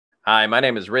Hi, my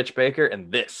name is Rich Baker,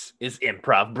 and this is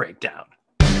Improv Breakdown.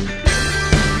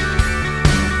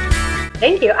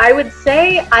 Thank you. I would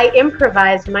say I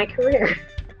improvised my career.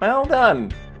 Well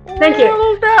done. Thank you.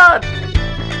 Well done.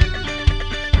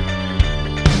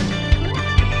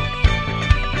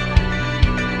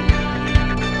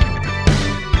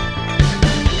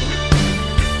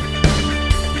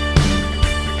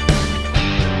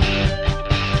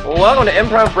 Welcome to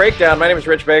Improv Breakdown. My name is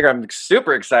Rich Baker. I'm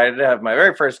super excited to have my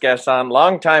very first guest on,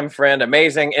 longtime friend,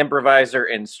 amazing improviser,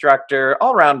 instructor,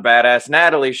 all-around badass,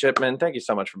 Natalie Shipman. Thank you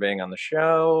so much for being on the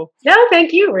show. No,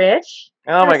 thank you, Rich.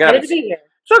 Oh my God, Excited to be here.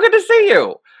 so good to see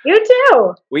you. You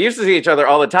too. We used to see each other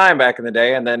all the time back in the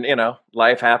day, and then,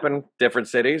 life happened, different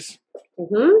cities,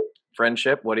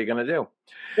 friendship. What are you going to do?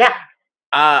 Yeah.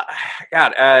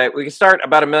 We can start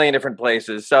about a million different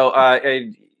places. So,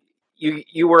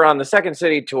 You were on the Second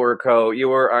City Tour You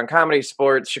were on Comedy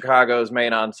Sports, Chicago's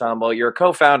main ensemble. You're a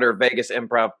co-founder of Vegas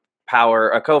Improv Power,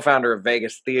 a co-founder of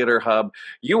Vegas Theater Hub.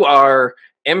 You are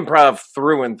improv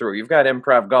through and through. You've got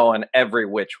improv going every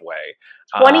which way.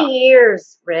 20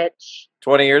 years, Rich.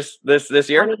 20 years this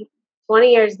year?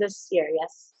 20 years this year,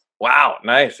 yes. Wow,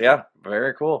 nice. Yeah,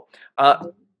 very cool.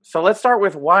 So let's start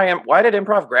with why did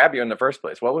improv grab you in the first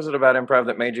place? What was it about improv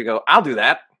that made you go, I'll do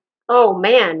that? Oh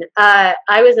man, I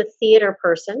was a theater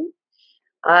person.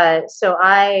 So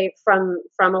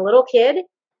from a little kid,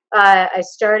 I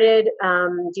started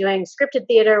doing scripted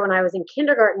theater when I was in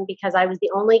kindergarten because I was the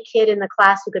only kid in the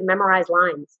class who could memorize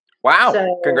lines. Wow!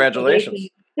 So Congratulations!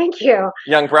 Thank you.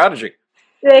 Young prodigy.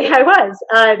 I was.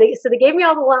 So they gave me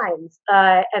all the lines,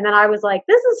 and then I was like,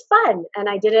 "This is fun," and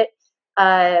I did it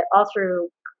all through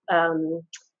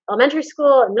elementary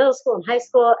school and middle school and high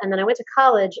school, and then I went to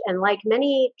college. And like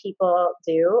many people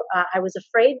do, I was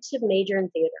afraid to major in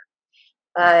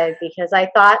theater because I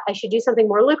thought I should do something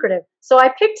more lucrative. So I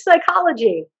picked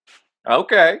psychology.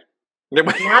 Okay.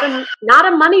 Not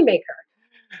a moneymaker.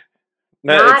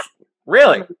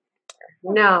 Really?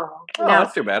 No. Oh,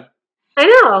 that's too bad. I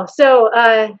know. So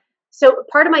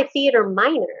part of my theater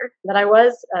minor that I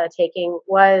was taking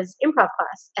was improv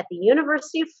class at the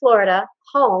University of Florida,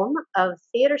 home of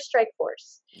Theater Strike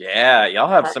Force. Yeah, y'all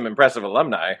have some impressive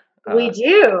alumni. We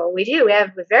do. We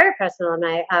have very impressive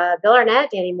alumni. Bill Arnett,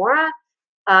 Danny Mora,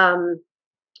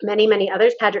 many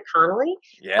others. Patrick Connolly.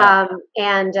 Yeah.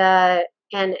 And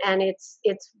it's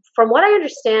from what I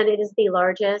understand, it is the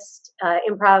largest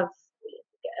improv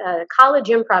college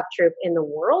improv troupe in the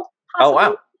world. Possibly. Oh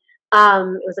wow.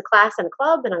 It was a class and a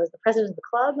club, and I was the president of the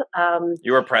club.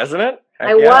 You were president?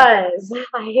 I was.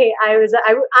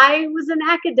 I was an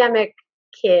academic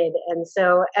kid, and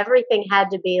so everything had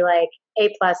to be like A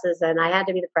pluses, and I had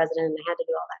to be the president, and I had to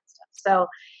do all that stuff.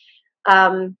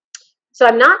 So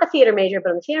I'm not a theater major,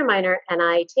 but I'm a theater minor, and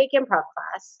I take improv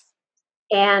class.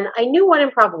 And I knew what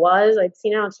improv was. I'd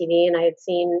seen it on TV, and I had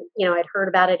seen, I'd heard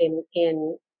about it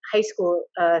in high school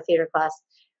theater class.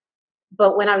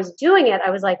 But when I was doing it, I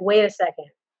was like, wait a second,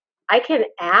 I can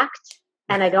act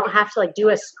and I don't have to do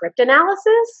a script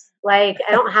analysis. Like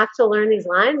I don't have to learn these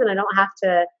lines and I don't have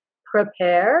to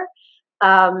prepare.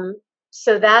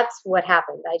 So that's what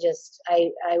happened.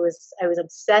 I was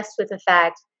obsessed with the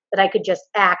fact that I could just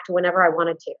act whenever I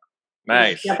wanted to.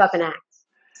 Nice. Jump up and act.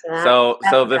 So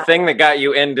the thing that got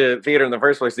you into theater in the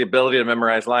first place, the ability to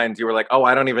memorize lines, you were like, oh,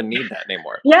 I don't even need that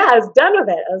anymore. Yeah, I was done with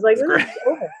it. I was like, this is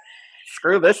over.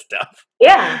 Screw this stuff.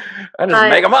 Yeah. I just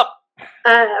make them up.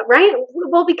 Right?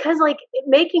 Well, because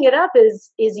making it up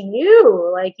is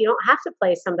you. Like you don't have to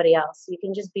play somebody else. You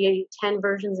can just be 10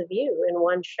 versions of you in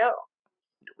one show.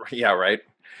 Yeah, right.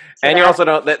 So and you also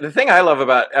know that the thing I love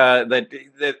about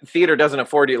that theater doesn't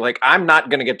afford you. Like I'm not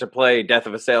going to get to play Death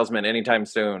of a Salesman anytime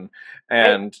soon.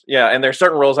 And right. Yeah, and there's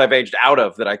certain roles I've aged out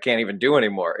of that I can't even do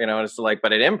anymore. And it's like,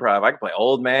 but at improv, I can play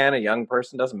old man, a young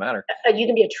person, doesn't matter. You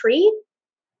can be a tree.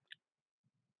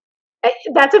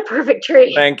 That's a perfect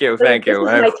tree. Thank you. This is my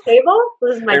table.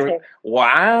 This is my table.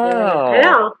 Wow. I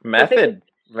know. Method.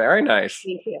 Very nice.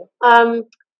 Thank you.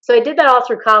 So I did that all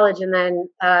through college, and then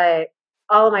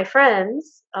all of my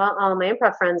friends, all of my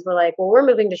improv friends, were like, "Well, we're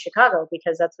moving to Chicago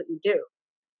because that's what you do."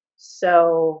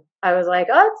 So I was like,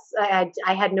 "Oh,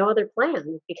 I had no other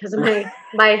plan because of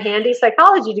my handy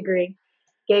psychology degree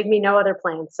gave me no other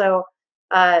plan." So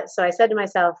I said to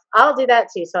myself, "I'll do that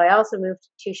too." So I also moved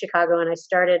to Chicago, and I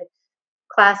started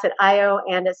class at IO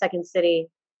and at Second City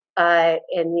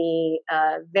in the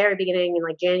very beginning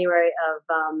in January of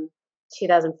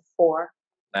 2004.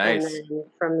 Nice. And then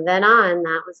from then on,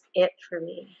 that was it for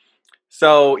me.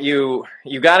 So you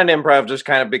got an improv just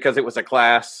kind of because it was a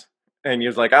class And you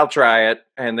was like, I'll try it.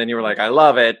 And then you were like, I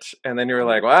love it. And then you were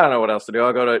like, well, I don't know what else to do.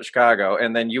 I'll go to Chicago.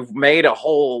 And then you've made a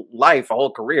whole life, a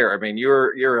whole career. I mean,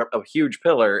 you're a huge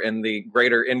pillar in the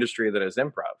greater industry that is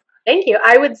improv. Thank you.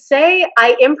 I would say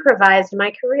I improvised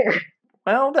my career.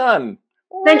 Well done.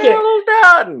 Thank you. Well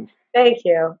done. Thank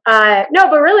you. No,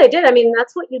 but really, I did. I mean,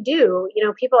 that's what you do. You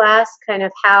know, people ask kind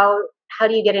of how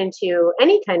do you get into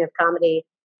any kind of comedy,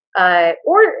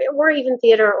 or even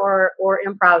theater or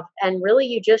improv, and really,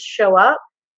 you just show up.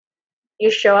 You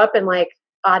show up and like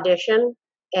audition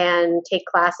and take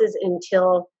classes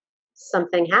until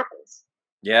something happens.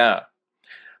 Yeah.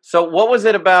 So what was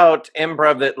it about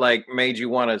improv that like made you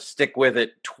want to stick with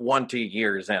it 20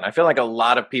 years in? I feel like a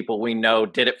lot of people we know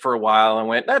did it for a while and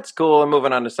went, that's cool, I'm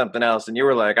moving on to something else. And you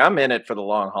were like, I'm in it for the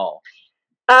long haul.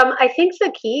 I think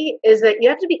the key is that you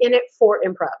have to be in it for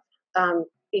improv,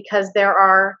 because there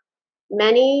are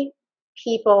many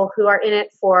people who are in it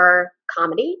for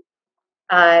comedy,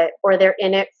 or they're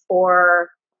in it for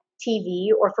TV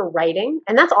or for writing,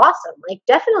 and that's awesome. Like,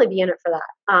 definitely be in it for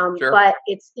that. Sure. But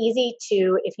it's easy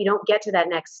to, if you don't get to that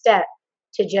next step,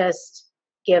 to just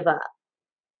give up.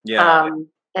 Yeah.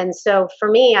 And so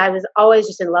for me, I was always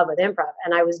just in love with improv,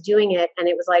 and I was doing it, and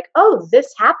it was like, oh,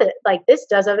 this happened. Like, this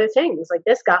does other things. Like,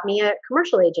 this got me a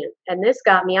commercial agent, and this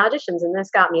got me auditions, and this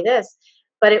got me this.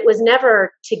 But it was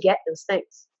never to get those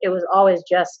things. It was always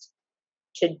just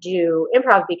to do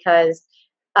improv, because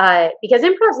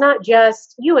improv's not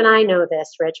just, you and I know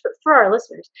this, Rich, but for our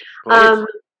listeners,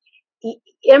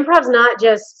 improv's not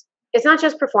just, it's not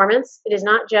just performance. It is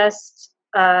not just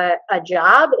a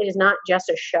job. It is not just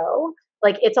a show.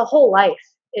 Like, it's a whole life.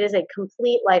 It is a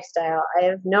complete lifestyle. I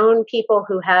have known people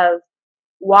who have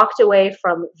walked away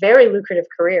from very lucrative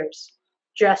careers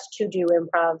just to do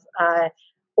improv,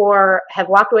 or have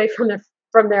walked away from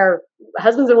their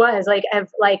husbands and wives. Like, have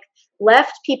like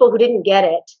left people who didn't get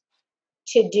it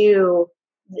to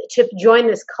join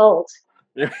this cult.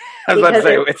 I was about to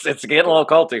say, it's getting a little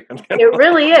culty. It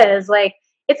really is. Like,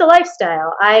 it's a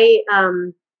lifestyle. I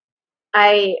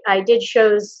did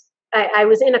shows. I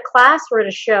was in a class or at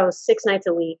a show 6 nights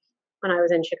a week when I was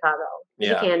in Chicago. Yeah.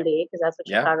 You can be, because that's what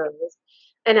Yeah. Chicago is,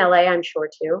 and LA, I'm sure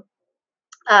too.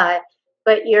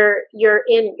 But you're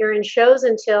in shows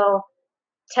until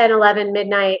 10, 11,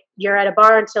 midnight. You're at a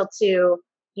bar until 2.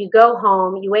 You go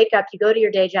home. You wake up. You go to your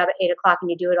day job at 8 o'clock,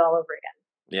 and you do it all over again.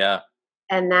 Yeah.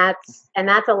 And that's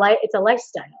it's a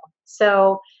lifestyle.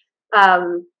 So,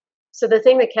 so the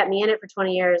thing that kept me in it for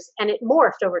 20 years, and it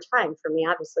morphed over time for me,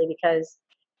 obviously, because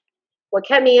what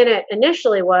kept me in it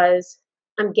initially was,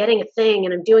 I'm getting a thing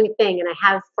and I'm doing a thing and I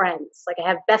have friends. Like, I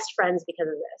have best friends because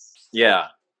of this. Yeah.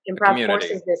 Improv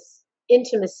forces this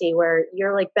intimacy where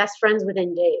you're like best friends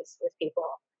within days with people.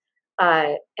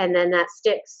 And then that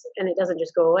sticks and it doesn't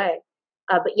just go away.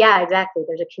 But yeah, exactly.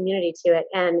 There's a community to it.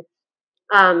 And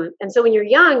so when you're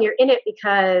young, you're in it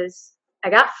because I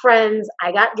got friends,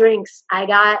 I got drinks, I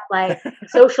got like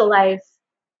social life.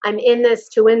 I'm in this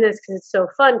to win this because it's so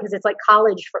fun, because it's like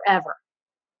college forever.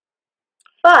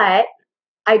 But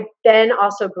I then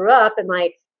also grew up and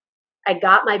like, I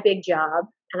got my big job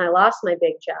and I lost my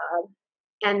big job.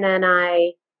 And then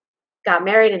I got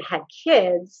married and had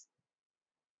kids.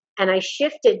 And I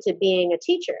shifted to being a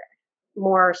teacher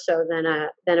more so than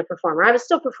a performer. I was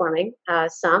still performing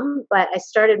some, but I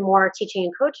started more teaching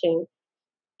and coaching.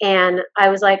 And I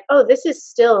was like, oh, this is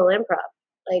still improv.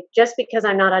 Like, just because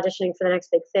I'm not auditioning for the next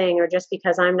big thing, or just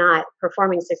because I'm not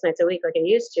performing 6 nights a week like I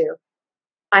used to,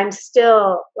 I'm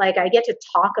still like, I get to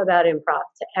talk about improv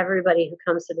to everybody who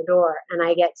comes to the door. And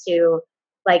I get to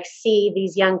like see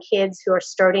these young kids who are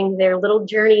starting their little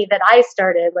journey that I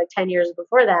started like 10 years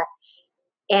before that.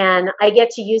 And I get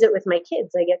to use it with my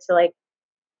kids. I get to like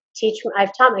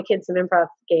I've taught my kids some improv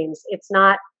games. It's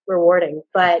not rewarding,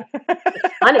 but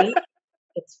it's funny.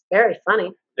 It's very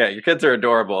funny. Yeah, your kids are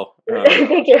adorable.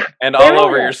 Thank you. And all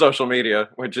over your social media,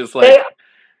 which is like...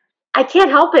 I can't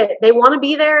help it. They want to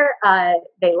be there.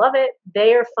 They love it.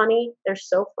 They are funny. They're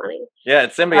so funny. Yeah,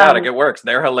 it's symbiotic. It works.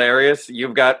 They're hilarious.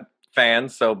 You've got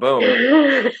fans, so boom.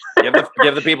 give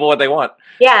the people what they want.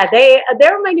 Yeah,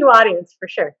 they're my new audience for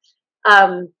sure.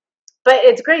 But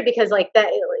it's great because like that,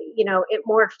 you know, it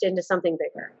morphed into something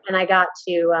bigger. And I got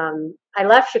to I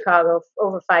left Chicago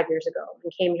over 5 years ago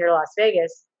and came here to Las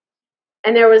Vegas.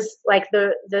 And there was like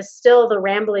the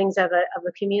ramblings of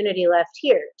a community left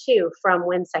here too, from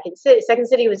when Second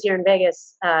City was here in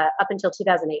Vegas up until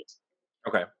 2008.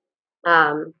 Okay.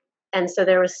 And so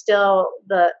there was still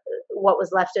what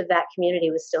was left of that community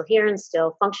was still here and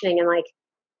still functioning. And like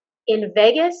in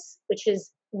Vegas, which is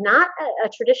not a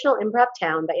traditional improv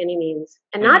town by any means,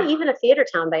 and not even a theater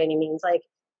town by any means. Like,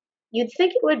 you'd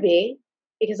think it would be,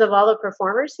 because of all the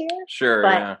performers here. Sure,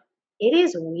 But yeah. it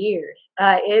is weird.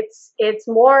 It's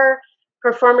more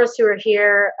performers who are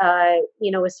here,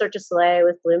 with Cirque du Soleil,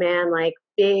 with Blue Man, like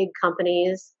big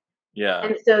companies. Yeah.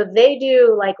 And so they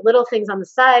do like little things on the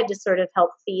side to sort of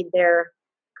help feed their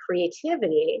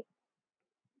creativity.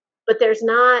 But there's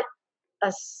not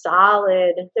a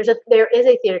solid, there is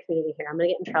a theater community here. I'm going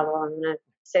to get in trouble. I'm going to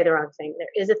say the wrong thing. There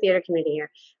is a theater community here.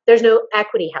 There's no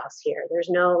equity house here. There's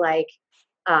no like,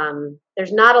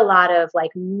 there's not a lot of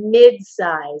like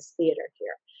mid-size theater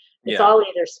here. It's Yeah. all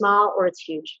either small or it's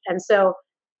huge. And so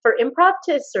for improv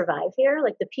to survive here,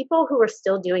 like the people who were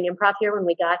still doing improv here when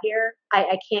we got here,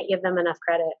 I can't give them enough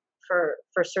credit for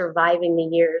surviving the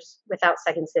years without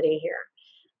Second City here,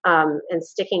 and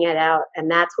sticking it out. And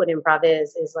that's what improv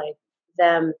is like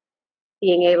them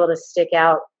being able to stick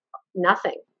out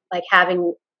nothing, like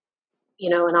having,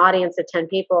 an audience of 10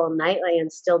 people nightly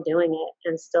and still doing it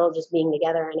and still just being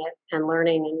together in it and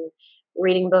learning and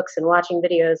reading books and watching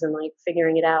videos and like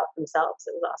figuring it out themselves.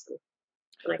 It was awesome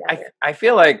when I got here. I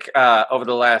feel like over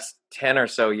the last 10 or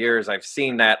so years, I've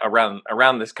seen that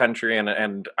around this country,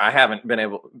 and I haven't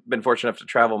been fortunate enough to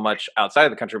travel much outside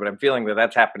of the country, but I'm feeling that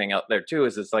that's happening out there too.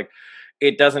 Is it's like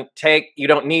you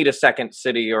don't need a Second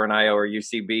City or an IO or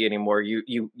UCB anymore.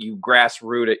 You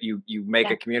grassroot it. You make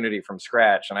a community from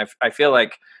scratch, and I feel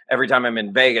like every time I'm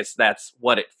in Vegas, that's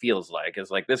what it feels like.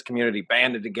 Is like this community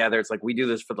banded together. It's like we do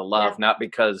this for the love, not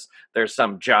because there's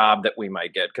some job that we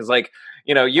might get. Because like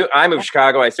I moved to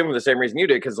Chicago. I assume for the same reason you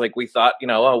did. Because like we thought,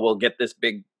 we'll get this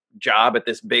big job at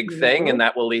this big thing, and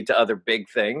that will lead to other big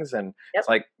things. And it's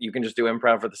like you can just do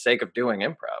improv for the sake of doing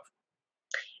improv.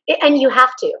 And you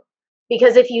have to.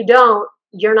 Because if you don't,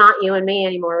 you're not you and me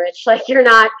anymore, Rich. Like you're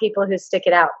not people who stick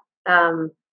it out.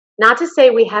 Not to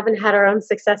say we haven't had our own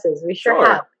successes. We sure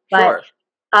have.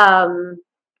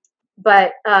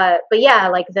 But yeah,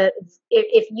 like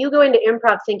if you go into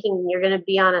improv thinking you're going to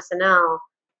be on SNL,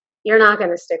 you're not going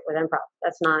to stick with improv.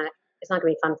 It's not going to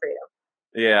be fun for you.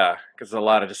 Yeah, because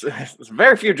there's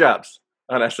very few jobs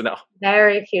on SNL.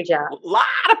 Very few jobs. A lot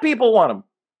of people want them.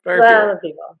 A lot of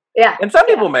people. Yeah. And some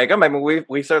people make them. I mean,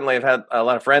 we certainly have had a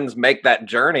lot of friends make that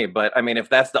journey. But I mean, if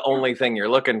that's the only thing you're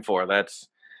looking for, that's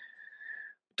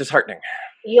disheartening.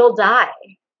 You'll die.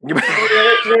 You'll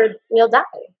die.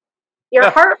 Your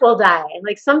heart will die.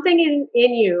 Like something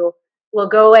in you will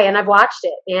go away. And I've watched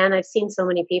it, and I've seen so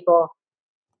many people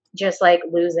just like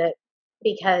lose it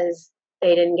because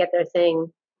they didn't get their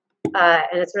thing.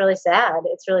 And it's really sad.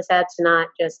 It's really sad to not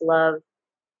just love.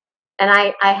 And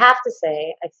I have to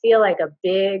say, I feel like a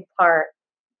big part,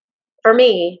 for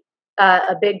me,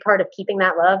 a big part of keeping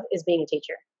that love is being a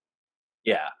teacher.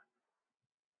 Yeah.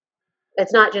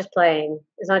 It's not just playing.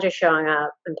 It's not just showing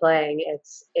up and playing.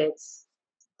 It's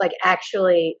like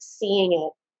actually seeing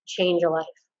it change a life.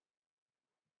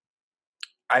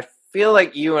 I feel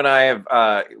like you and I have,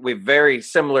 we've very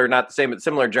similar, not the same, but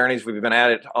similar journeys. We've been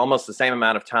at it almost the same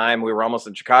amount of time. We were almost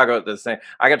in Chicago at the same.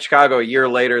 I got Chicago a year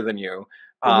later than you.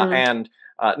 And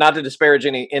not to disparage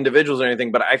any individuals or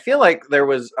anything, but I feel like there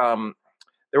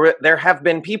have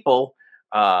been people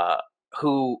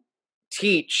who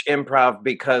teach improv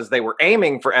because they were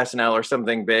aiming for SNL or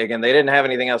something big, and they didn't have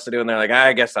anything else to do, and they're like,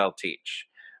 I guess I'll teach.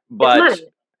 But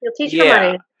you'll teach for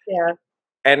money. Yeah.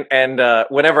 And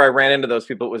whenever I ran into those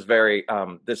people, it was very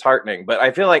disheartening. But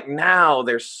I feel like now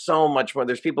there's so much more.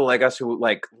 There's people like us who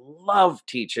like love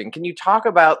teaching. Can you talk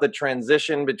about the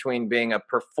transition between being a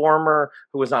performer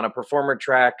who was on a performer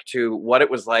track to what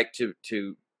it was like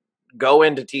to go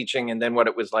into teaching, and then what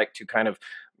it was like to kind of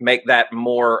make that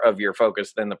more of your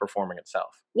focus than the performing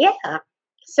itself? Yeah.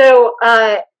 So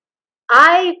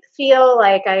I feel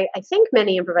like I think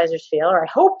many improvisers feel, or I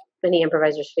hope many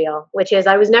improvisers feel, which is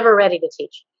I was never ready to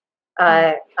teach.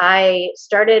 I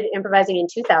started improvising in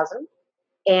 2000,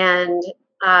 and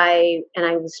I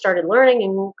started learning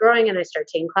and growing, and I started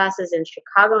taking classes in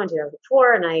Chicago in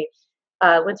 2004, and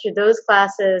I went through those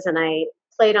classes, and I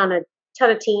played on a ton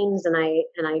of teams, and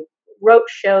I wrote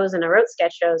shows, and I wrote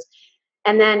sketch shows,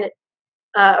 and then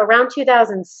around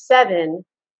 2007,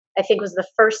 I think was the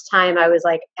first time I was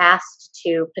like asked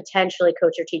to potentially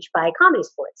coach or teach by Comedy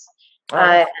Sports.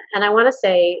 And I want to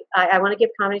say, I want to give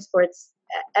Comedy Sports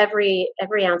every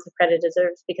ounce of credit it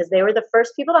deserves, because they were the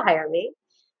first people to hire me.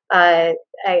 I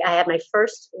had my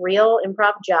first real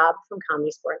improv job from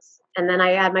Comedy Sports. And then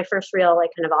I had my first real like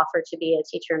kind of offer to be a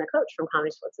teacher and a coach from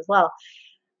Comedy Sports as well.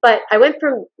 But I went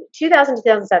from 2000 to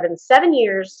 2007, 7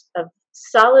 years of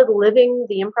solid living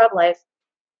the improv life.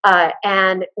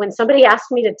 And when somebody asked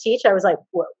me to teach, I was like,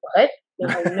 what?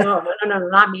 No,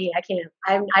 not me. I can't.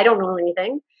 I don't know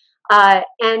anything.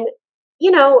 And,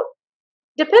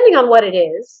 depending on what it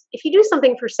is, if you do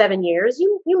something for 7 years,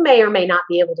 you may or may not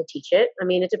be able to teach it. I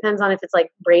mean, it depends on if it's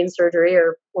like brain surgery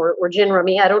or gin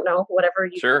rummy. I don't know, whatever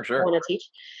you Sure. want to teach.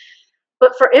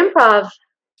 But for improv,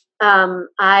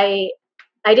 I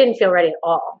didn't feel ready at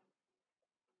all.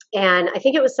 And I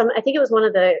think it was one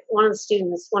of the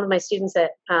students, one of my students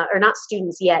at, or not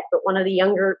students yet, but one of the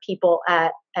younger people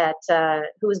at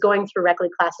who was going through rec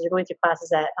league classes or going through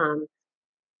classes at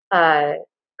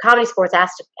Comedy Sports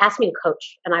asked me to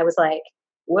coach, and I was like,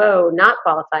 whoa, not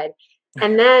qualified.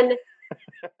 And then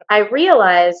I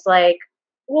realized, like,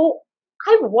 well,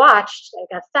 I've watched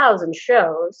like 1,000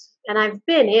 shows, and I've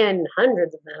been in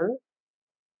hundreds of them.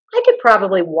 I could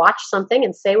probably watch something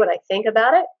and say what I think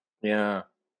about it. Yeah.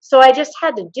 So I just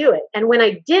had to do it. And when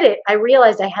I did it, I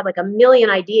realized I had like a million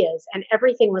ideas and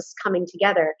everything was coming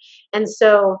together. And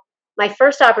so my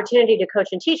first opportunity to coach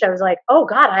and teach, I was like, oh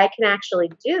God, I can actually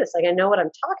do this. Like, I know what I'm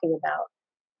talking about.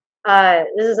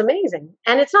 This is amazing.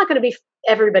 And it's not going to be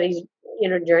everybody's,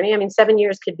 journey. I mean, 7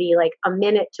 years could be like a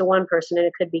minute to one person and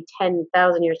it could be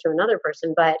 10,000 years to another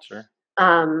person. But, sure.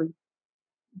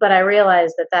 But I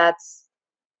realized that's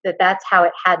how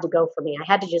it had to go for me. I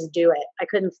had to just do it. I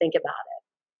couldn't think about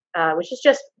it, which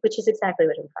is exactly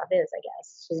what improv is, I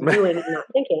guess. Just doing and not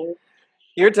thinking.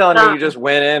 You're telling me you just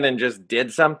went in and just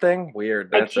did something?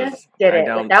 Weird. That's I just did it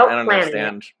without planning.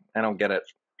 Understand. I don't get it.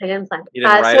 I didn't plan. You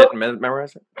didn't write it and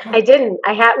memorize it? I didn't.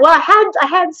 I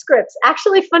had scripts.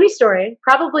 Actually, funny story.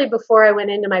 Probably before I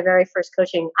went into my very first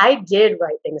coaching, I did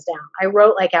write things down. I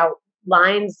wrote like out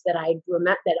lines that I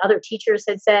remember that other teachers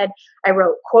had said. I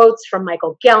wrote quotes from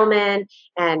Michael Gelman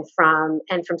and from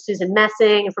Susan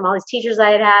Messing and from all these teachers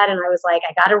I had, and I was like,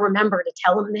 I got to remember to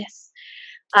tell them this.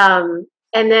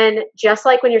 And then just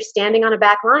like when you're standing on a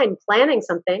back line planning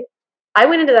something, I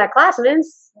went into that class and I didn't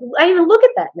even look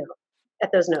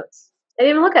at those notes. I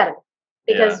didn't even look at them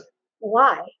because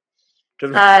why?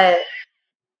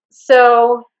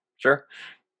 So sure.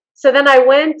 So then I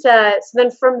went. So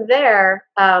then from there,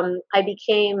 I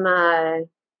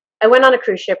went on a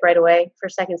cruise ship right away for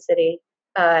Second City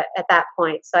at that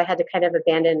point. So I had to kind of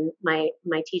abandon my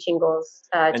teaching goals.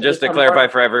 And just to clarify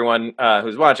for everyone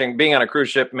who's watching, being on a cruise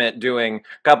ship meant doing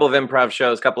a couple of improv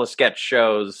shows, a couple of sketch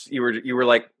shows. You were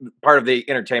like part of the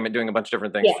entertainment, doing a bunch of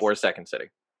different things for Second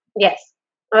City. Yes.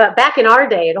 Back in our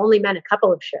day, it only meant a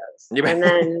couple of shows, and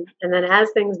then as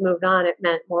things moved on, it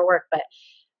meant more work.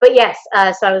 But yes,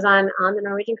 so I was on the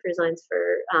Norwegian Cruise Lines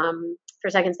for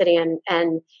Second City,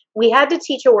 and we had to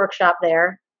teach a workshop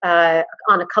there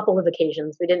on a couple of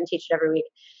occasions. We didn't teach it every week.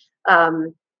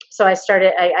 So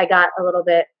I got a little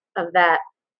bit of that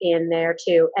in there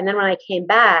too. And then when I came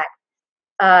back,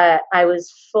 I was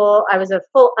a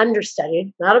full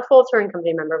understudy, not a full touring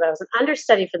company member, but I was an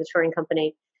understudy for the touring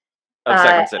company. Of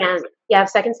Second City. Of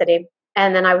Second City.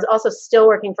 And then I was also still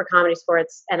working for Comedy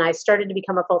Sports, and I started to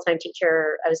become a full-time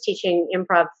teacher. I was teaching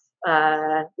improv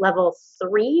level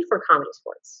 3 for Comedy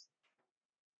Sports.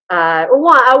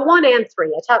 One and 3.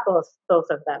 I taught both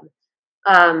of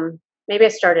them. Maybe I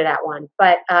started at 1,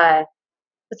 but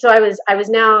so I was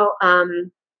now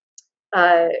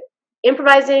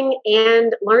improvising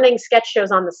and learning sketch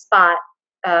shows on the spot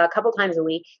a couple times a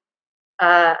week.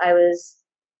 I was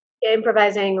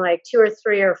improvising like 2 or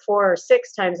 3 or 4 or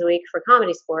 6 times a week for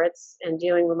Comedy Sports and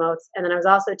doing remotes. And then I was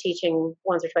also teaching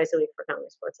once or twice a week for Comedy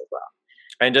Sports as well.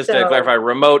 And just to clarify,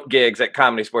 remote gigs at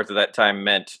Comedy Sports at that time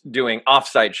meant doing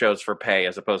off-site shows for pay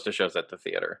as opposed to shows at the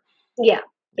theater. Yeah.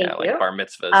 Like bar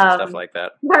mitzvahs and stuff like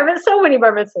that. So many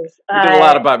bar mitzvahs. You did a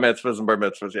lot of bar mitzvahs and bar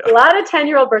mitzvahs, yeah. A lot of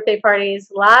 10-year-old birthday parties,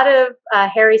 a lot of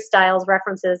Harry Styles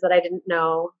references that I didn't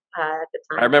know at the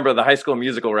time. I remember the High School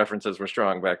Musical references were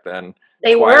strong back then.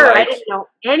 They were. I didn't know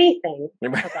anything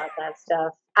about that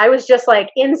stuff. I was just like,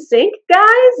 In Sync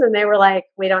guys, and they were like,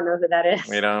 we don't know who that is.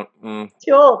 We don't.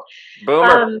 Too old.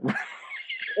 Boomer.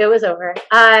 It was over.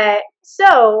 I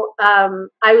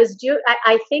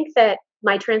think that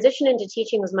my transition into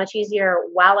teaching was much easier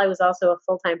while I was also a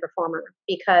full-time performer,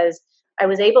 because I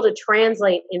was able to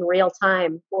translate in real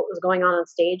time what was going on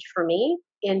stage for me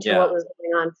into what was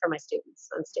going on for my students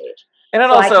on stage. And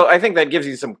I think that gives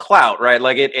you some clout, right?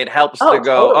 Like it helps to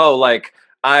go, totally.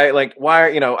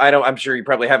 I'm sure you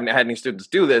probably haven't had any students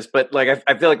do this, but like,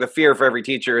 I feel like the fear for every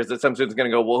teacher is that some student's going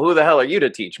to go, well, who the hell are you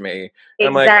to teach me? And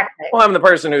I'm like, well, I'm the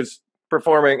person who's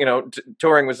performing,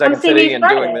 touring with Second City and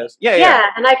doing this.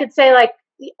 Yeah. And I could say like,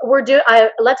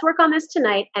 let's work on this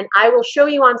tonight, and I will show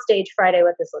you on stage Friday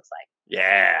what this looks like.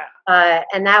 Yeah.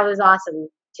 And that was awesome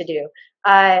to do.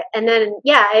 And then,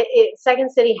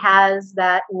 Second City has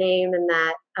that name and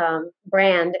that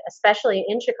brand, especially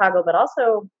in Chicago, but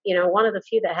also, one of the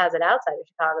few that has it outside of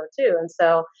Chicago too. And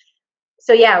so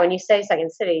So yeah, when you say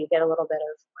Second City, you get a little bit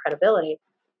of credibility.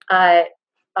 Uh,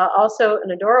 Also,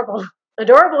 an adorable,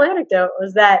 adorable anecdote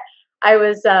was that I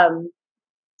was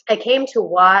I came to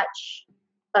watch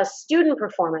a student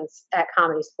performance at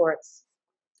Comedy Sports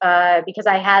because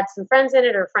I had some friends in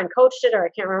it, or a friend coached it, or I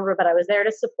can't remember, but I was there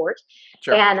to support.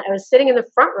 Sure. And I was sitting in the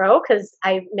front row because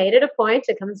I made it a point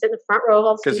to come and sit in the front row of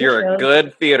all Because student you're shows. a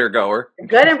good theater goer. A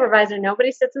good improviser.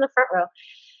 Nobody sits in the front row.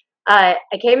 I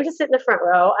came to sit in the front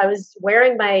row. I was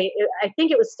wearing I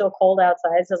think it was still cold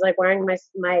outside, so I was like wearing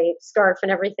my scarf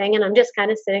and everything, and I'm just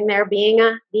kind of sitting there being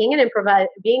an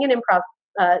improv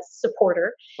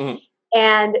supporter. Mhm.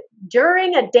 And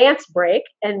during a dance break,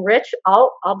 and Rich,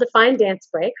 I'll define dance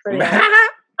break for the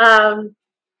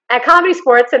at Comedy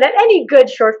Sports and at any good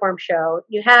short form show,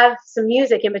 you have some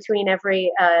music in between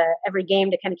every game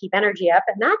to kind of keep energy up,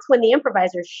 and that's when the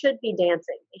improvisers should be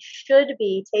dancing. They should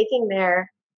be taking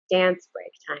their dance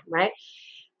break time, right?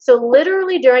 So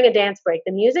literally during a dance break,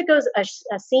 the music goes,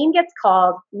 a scene gets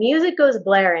called, music goes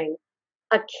blaring.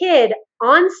 A kid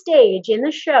on stage in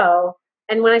the show,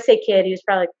 and when I say kid, he was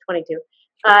probably like 22,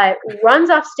 runs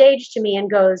off stage to me and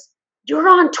goes, "You're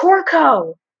on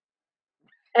Torco."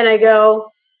 And I go,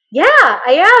 "Yeah,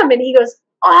 I am." And he goes,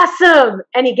 "Awesome."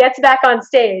 And he gets back on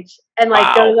stage and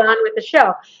like goes on with the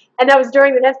show. And that was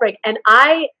during the dance break. And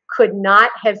I could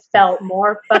not have felt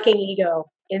more fucking ego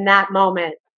in that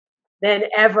moment than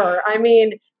ever. I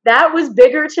mean, that was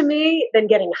bigger to me than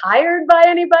getting hired by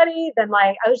anybody. Than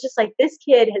like, I was just like, this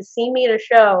kid has seen me in a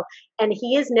show and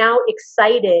he is now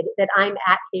excited that I'm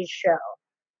at his show.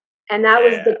 And that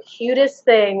was the cutest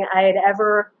thing I had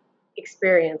ever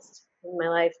experienced in my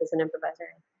life as an improviser.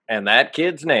 And that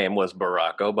kid's name was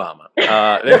Barack Obama.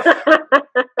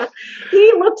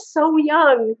 He looked so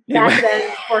young back then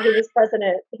before he was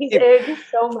president. He's aged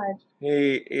so much.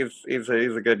 He's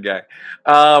a good guy.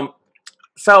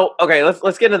 So okay,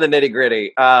 let's get into the nitty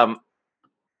gritty.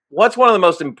 What's one of the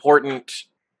most important?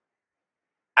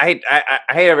 I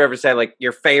hate I've ever said like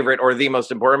your favorite or the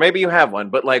most important. Maybe you have one,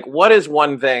 but like, what is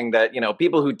one thing that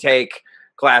people who take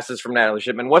classes from Natalie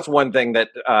Shipman? What's one thing that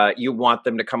you want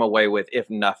them to come away with, if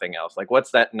nothing else? Like, what's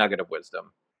that nugget of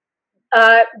wisdom?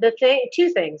 Two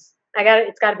things.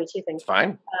 It's got to be two things. It's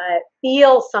fine.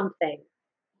 Feel something.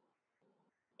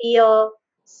 Feel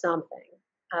something.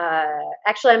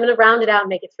 Actually, I'm going to round it out and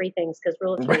make it three things because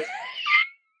rule of threes.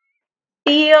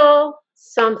 Feel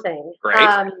something.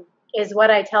 Great. Is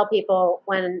what I tell people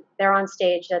when they're on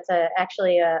stage. That's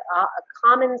actually a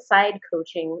common side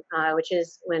coaching, which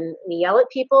is when we yell at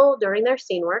people during their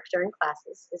scene work, during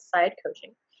classes, is side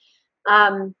coaching.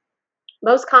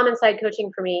 Most common side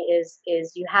coaching for me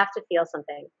is you have to feel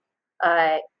something.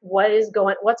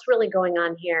 What's really going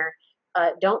on here?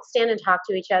 Don't stand and talk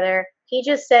to each other. He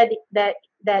just said that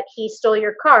he stole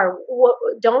your car.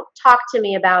 Don't talk to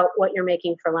me about what you're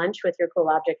making for lunch with your cool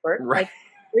object work. Right. Like,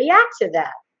 react to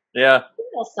that. Yeah.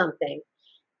 Feel something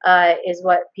is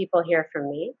what people hear from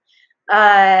me.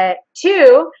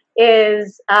 Two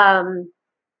is know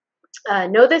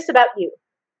this about you.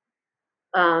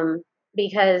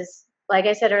 Because like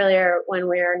I said earlier, when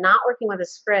we're not working with a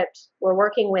script, we're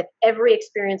working with every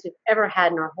experience we've ever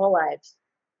had in our whole lives.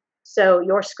 So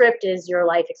your script is your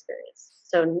life experience.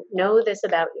 So know this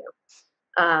about you.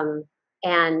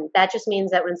 And that just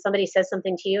means that when somebody says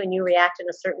something to you and you react in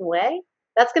a certain way,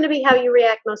 that's going to be how you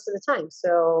react most of the time.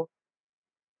 So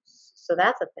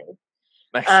that's a thing.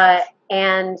 Nice.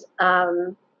 And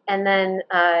then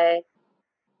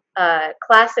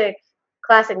classic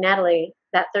Natalie,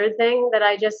 that third thing that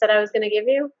I just said I was going to give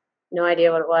you, no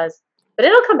idea what it was, but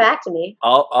it'll come back to me.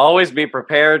 I'll always be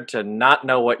prepared to not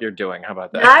know what you're doing. How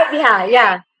about that?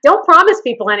 Yeah. Don't promise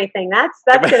people anything. That's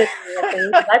going to be a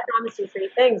thing. I promised you three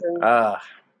things, and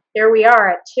here we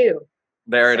are at two.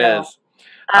 There it is.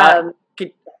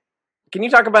 Can you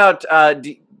talk about?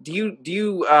 Do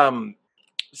you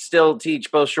still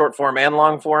teach both short form and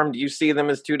long form? Do you see them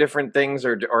as two different things,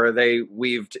 or are they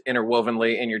weaved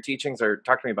interwovenly in your teachings? Or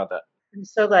talk to me about that. I'm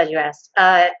so glad you asked.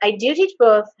 I do teach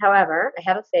both. However, I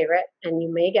have a favorite, and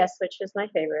you may guess which is my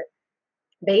favorite,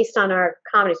 based on our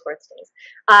Comedy Sports days.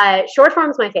 Short form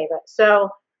is my favorite. So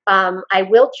I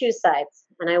will choose sides,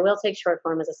 and I will take short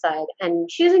form as a side. And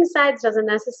choosing sides doesn't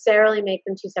necessarily make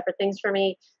them two separate things for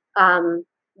me.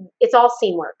 It's all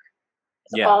scene work.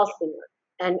 It's all scene work.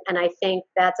 And I think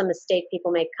that's a mistake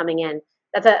people make coming in.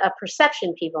 That's a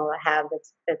perception people have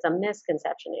that's a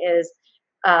misconception is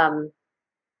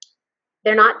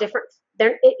they're not different.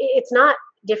 It's not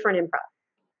different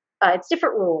improv. It's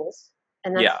different rules,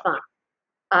 and that's fun.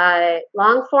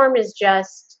 Long form is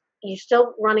just, you're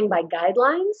still running by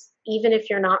guidelines, even if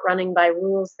you're not running by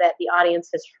rules that the audience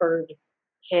has heard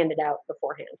handed out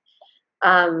beforehand.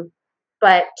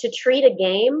 But to treat a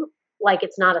game like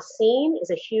it's not a scene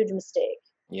is a huge mistake.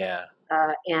 Yeah.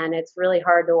 And it's really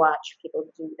hard to watch people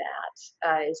do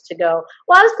that, is to go,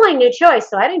 well, I was playing New Choice,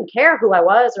 so I didn't care who I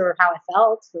was or how I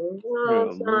felt. No,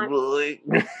 it's not,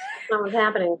 that's not what's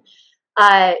happening.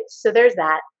 So there's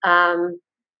that.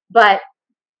 But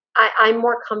I'm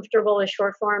more comfortable with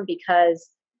short form because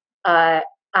I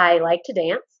like to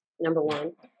dance, number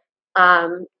one,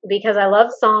 because I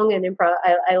love song and improv.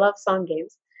 I love song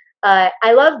games. I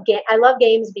love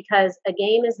games because a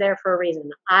game is there for a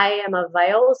reason. I am a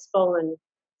Viola Spolin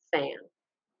fan,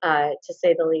 to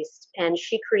say the least, and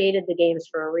she created the games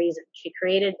for a reason. She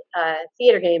created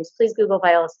theater games. Please Google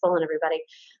Viola Spolin, everybody.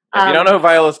 If you don't know who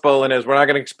Viola Spolin is, we're not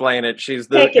going to explain it. She's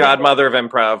the godmother of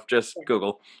improv. Just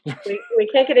Google. We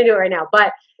can't get into it right now,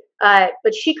 but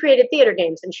she created theater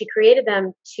games, and she created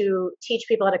them to teach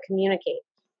people how to communicate.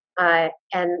 And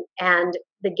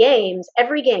the games,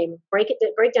 every game, break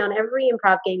down every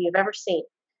improv game you've ever seen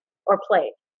or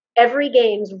played. Every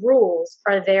game's rules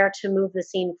are there to move the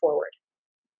scene forward.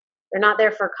 They're not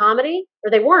there for comedy, or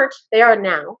they weren't. They are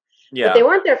now, but they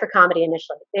weren't there for comedy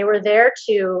initially. They were there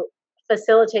to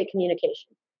facilitate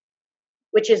communication,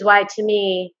 which is why, to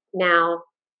me, now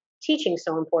teaching's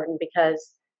so important,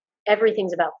 because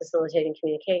everything's about facilitating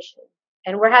communication.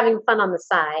 And we're having fun on the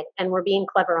side, and we're being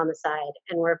clever on the side,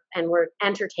 and we're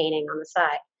entertaining on the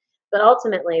side. But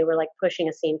ultimately, we're like pushing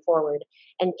a scene forward.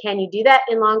 And can you do that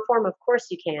in long form? Of course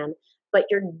you can, but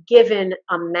you're given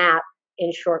a map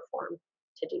in short form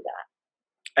to do that.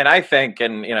 And I think,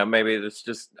 and maybe it's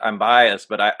just I'm biased,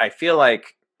 but I feel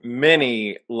like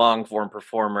many long form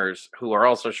performers who are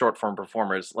also short form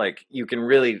performers, like you can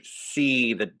really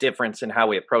see the difference in how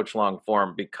we approach long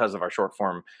form because of our short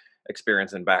form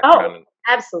experience and background. Oh,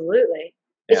 absolutely.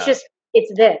 Yeah. It's just,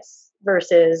 it's this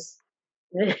versus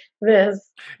this.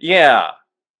 Yeah.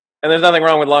 And there's nothing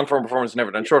wrong with long form performance,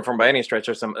 never done short form by any stretch.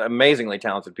 There's some amazingly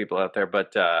talented people out there,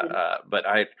 but I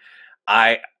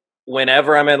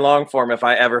whenever I'm in long form, if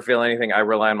I ever feel anything, I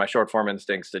rely on my short form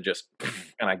instincts to just,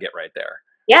 and I get right there.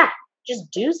 Yeah.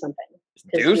 Just do something.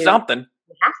 Do something.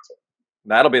 You have to.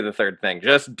 That'll be the third thing.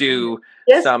 Just do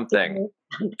something.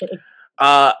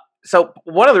 So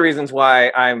one of the reasons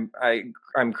why I'm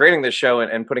creating this show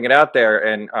and putting it out there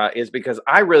and is because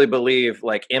I really believe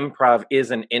like improv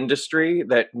is an industry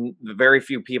that very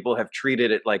few people have treated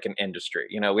it like an industry.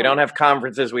 We don't have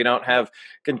conferences, we don't have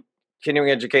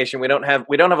continuing education, we don't have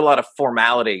a lot of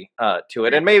formality to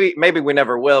it, and maybe we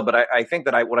never will. But I think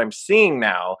that what I'm seeing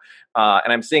now,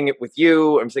 and I'm seeing it with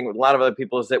you, I'm seeing it with a lot of other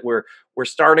people, is that we're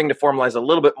starting to formalize a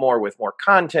little bit more with more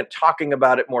content, talking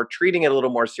about it more, treating it a little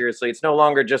more seriously. It's no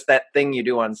longer just that thing you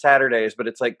do on Saturdays, but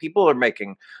it's like people are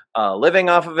making a living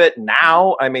off of it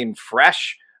now. I mean,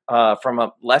 fresh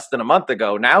from less than a month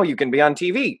ago. Now you can be on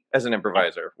TV as an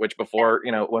improviser, which before,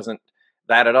 it wasn't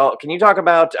that at all. Can you talk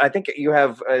about, I think you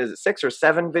have 6 or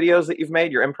 7 videos that you've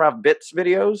made, your improv bits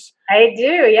videos? I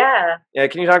do, yeah. Yeah,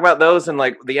 can you talk about those and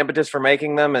like the impetus for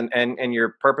making them and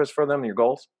your purpose for them, your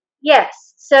goals?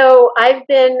 Yes. So I've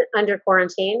been under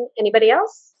quarantine. Anybody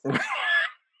else?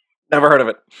 Never heard of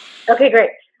it. Okay, great.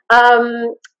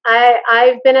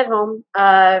 I've been at home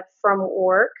from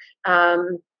work.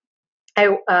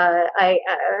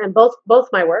 And both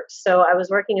my works. So I was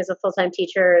working as a full-time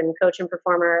teacher and coach and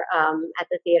performer at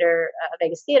the theater,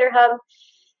 Vegas Theater Hub.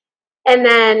 And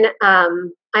then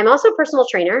I'm also a personal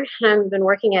trainer. I've been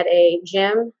working at a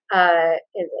gym.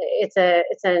 It's a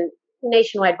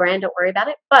nationwide brand. Don't worry about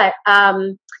it. But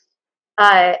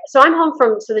so I'm home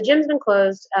so the gym's been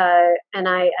closed, and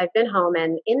I've been home.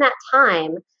 And in that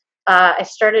time, I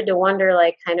started to wonder,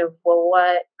 like, kind of, well,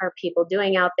 what are people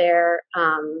doing out there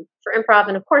for improv?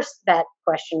 And of course, that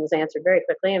question was answered very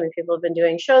quickly. I mean, people have been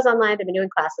doing shows online. They've been doing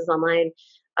classes online.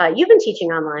 You've been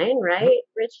teaching online, right,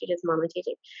 Rich? You did some online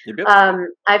teaching.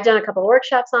 I've done a couple of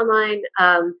workshops online.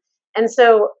 And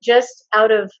so just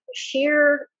out of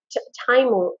sheer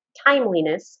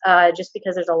timeliness, just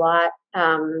because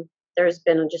there's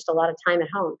been just a lot of time at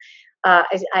home.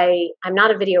 I'm not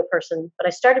a video person, but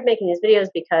I started making these videos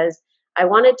because I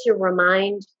wanted to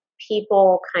remind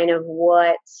people kind of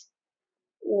what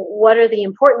are the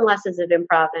important lessons of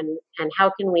improv and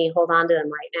how can we hold on to them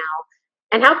right now?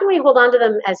 And how can we hold on to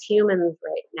them as humans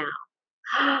right now?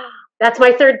 That's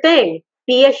my third thing.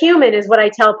 Be a human is what I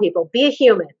tell people. Be a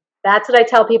human. That's what I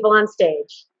tell people on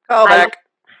stage. Call back.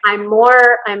 I'm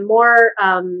more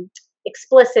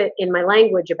explicit in my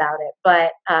language about it,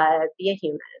 but be a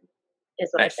human is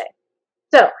what nice. I say.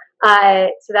 So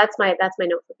that's my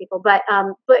note for people. But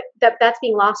that's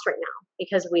being lost right now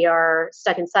because we are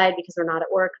stuck inside, because we're not at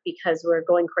work, because we're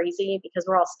going crazy, because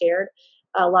we're all scared.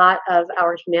 a lot of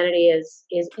our humanity is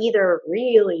either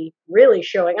really, really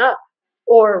showing up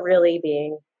or really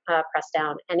being pressed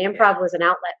down. And improv was an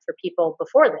outlet for people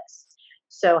before this.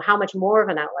 So how much more of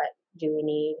an outlet do we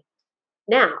need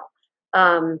now?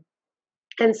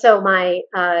 And so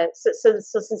so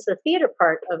since the theater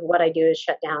part of what I do is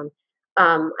shut down,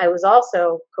 I was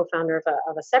also co-founder of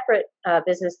a separate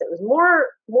business that was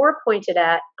more pointed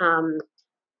at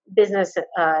business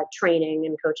training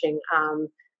and coaching,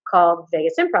 called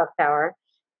Vegas Improv Power.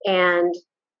 And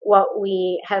what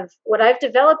I've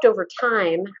developed over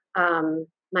time,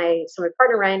 my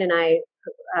partner Ryan and I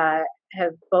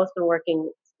have both been working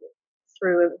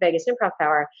through Vegas Improv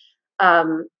Power.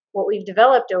 What we've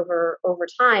developed over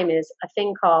time is a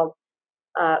thing called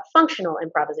functional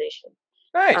improvisation.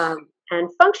 Nice. And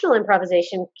functional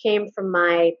improvisation came from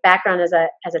my background as a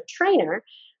trainer,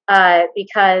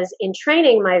 because in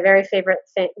training, my very favorite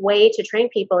way to train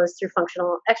people is through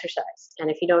functional exercise. And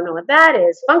if you don't know what that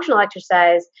is, functional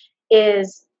exercise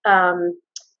is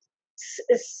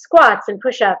squats and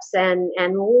push-ups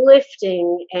and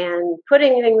lifting and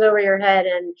putting things over your head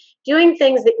and doing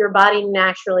things that your body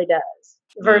naturally does,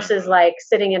 versus like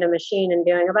sitting in a machine and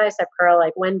doing a bicep curl.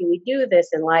 Like, when do we do this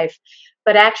in life?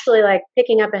 But actually like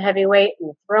picking up a heavy weight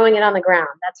and throwing it on the ground.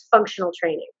 That's functional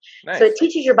training. Nice. So it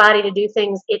teaches your body to do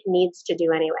things it needs to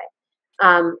do anyway.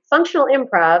 Functional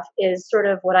improv is sort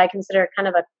of what I consider kind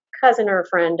of a cousin or a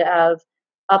friend of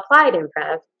applied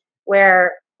improv,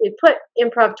 where we put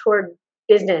improv toward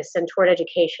business and toward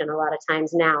education a lot of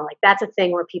times now. Like, that's a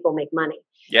thing where people make money.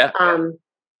 Yeah.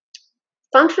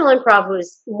 Functional improv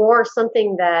was more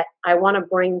something that I want to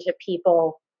bring to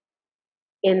people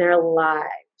in their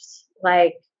lives.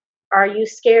 Like, are you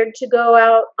scared to go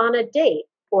out on a date?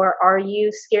 Or are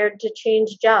you scared to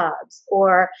change jobs?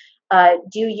 Or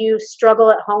do you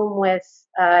struggle at home with,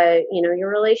 your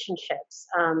relationships?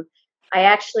 I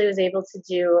actually was able to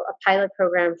do a pilot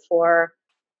program for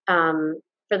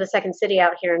the second city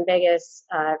out here in Vegas,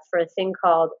 for a thing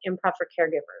called Improv for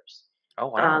Caregivers. Oh,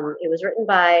 wow. It was written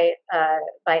by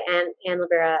Ann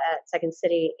Libera at Second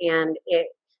City, and it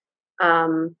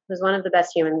was one of the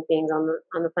best human beings on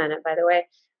the planet, by the way.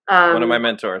 One of my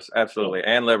mentors, absolutely.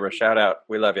 Ann Libera, shout out.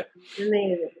 We love you.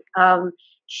 Amazing.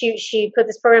 She put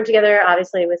this program together,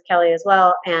 obviously with Kelly as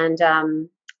well, and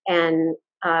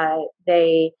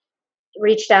they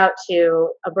reached out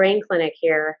to a brain clinic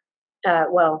here.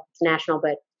 Well, it's national,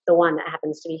 but the one that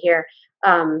happens to be here.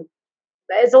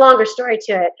 It's a longer story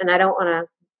to it, and I don't want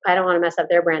to mess up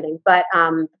their branding. But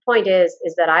the point is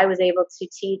that I was able to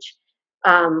teach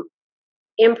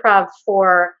improv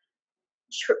for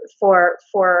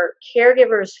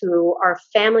caregivers who are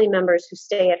family members who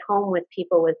stay at home with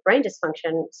people with brain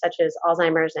dysfunction, such as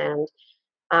Alzheimer's and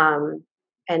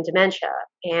dementia.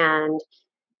 And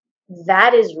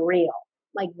that is real.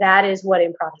 Like, that is what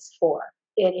improv is for.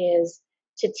 It is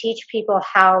to teach people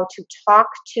how to talk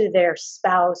to their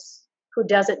spouse who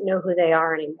doesn't know who they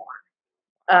are anymore,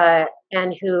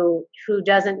 and who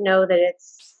doesn't know that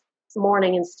it's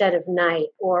morning instead of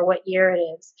night, or what year it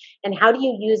is. And how do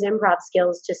you use improv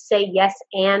skills to say yes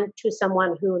and to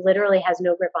someone who literally has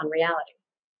no grip on reality?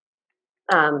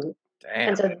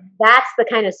 And so that's the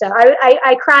kind of stuff.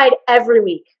 I cried every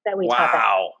week that we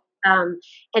taught that.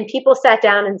 And people sat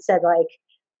down and said, like,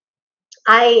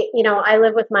 I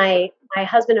live with my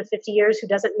husband of 50 years who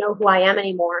doesn't know who I am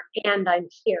anymore, and I'm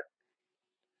here.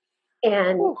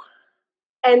 And Ooh.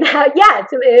 And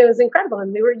it was incredible.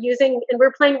 And we were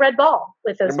playing red ball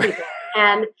with those people.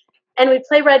 And we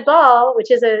play red ball,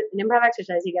 which is an improv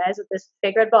exercise, you guys, with this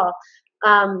big red ball.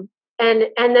 And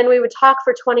then we would talk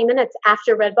for 20 minutes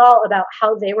after red ball about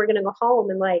how they were going to go home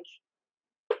and like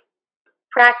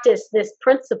practice this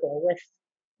principle with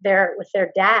their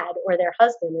dad or their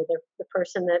husband or the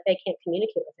person that they can't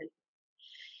communicate with anymore.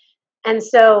 And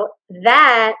so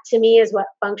that, to me, is what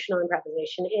functional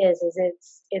improvisation is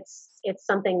it's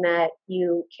something that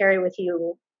you carry with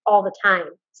you all the time.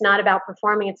 It's not about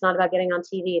performing. It's not about getting on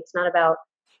TV. It's not about,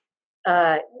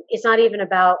 it's not even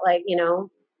about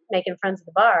making friends at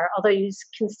the bar, although you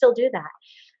can still do that.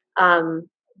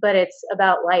 But it's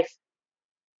about life.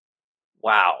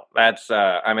 Wow. That's,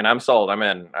 I'm sold. I'm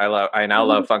in. I now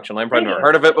love functional improv. I've never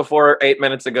heard of it before 8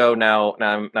 minutes ago. Now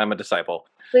I'm a disciple.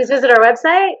 Please visit our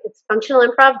website. It's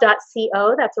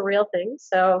functionalimprov.co. That's a real thing.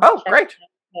 So great.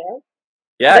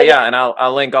 Yeah. And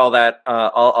I'll link all that,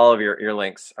 all of your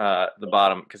links, the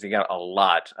bottom, because you got a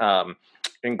lot,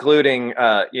 including,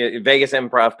 Vegas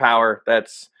Improv Power. I'm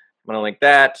going to link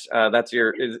that. That's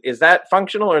is that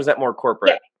functional or is that more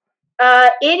corporate?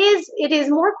 Yeah. It is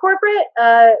more corporate.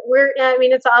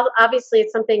 It's obviously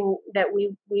it's something that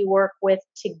we work with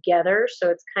together. So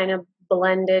it's kind of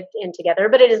blended in together,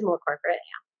 but it is more corporate.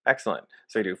 Excellent.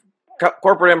 So you do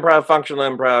corporate improv, functional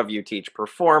improv, you teach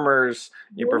performers,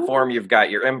 you perform, you've got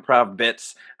your improv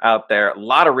bits out there, a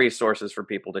lot of resources for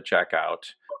people to check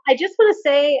out. I just want to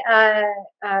say,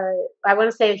 I want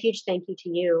to say a huge thank you to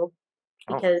you,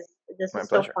 because this was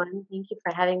so fun. Thank you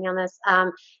for having me on this.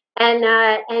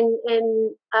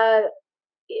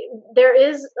 There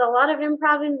is a lot of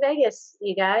improv in Vegas,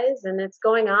 you guys, and it's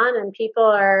going on, and people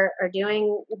are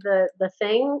doing the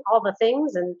thing, all the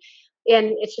things, and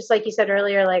it's just like you said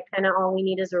earlier, like kind of all we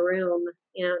need is a room.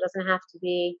 You know, it doesn't have to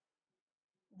be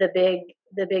the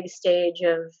big stage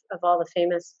of all the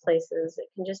famous places. It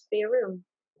can just be a room.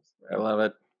 I love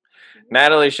it.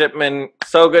 Natalie Shipman,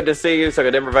 so good to see you, so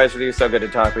good to improvise with you, so good to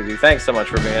talk with you. Thanks so much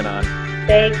for being on.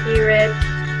 Thank you, Rich.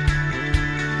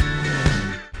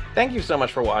 Thank you so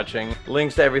much for watching.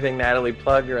 Links to everything Natalie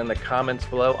plugged are in the comments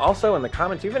below. Also in the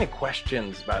comments, if you have any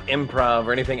questions about improv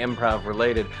or anything improv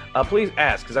related, please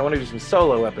ask, because I want to do some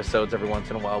solo episodes every once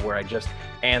in a while where I just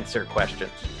answer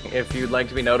questions. If you'd like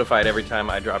to be notified every time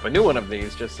I drop a new one of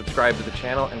these, just subscribe to the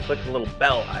channel and click the little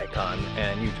bell icon,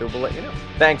 and YouTube will let you know.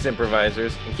 Thanks,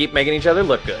 improvisers, and keep making each other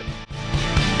look good.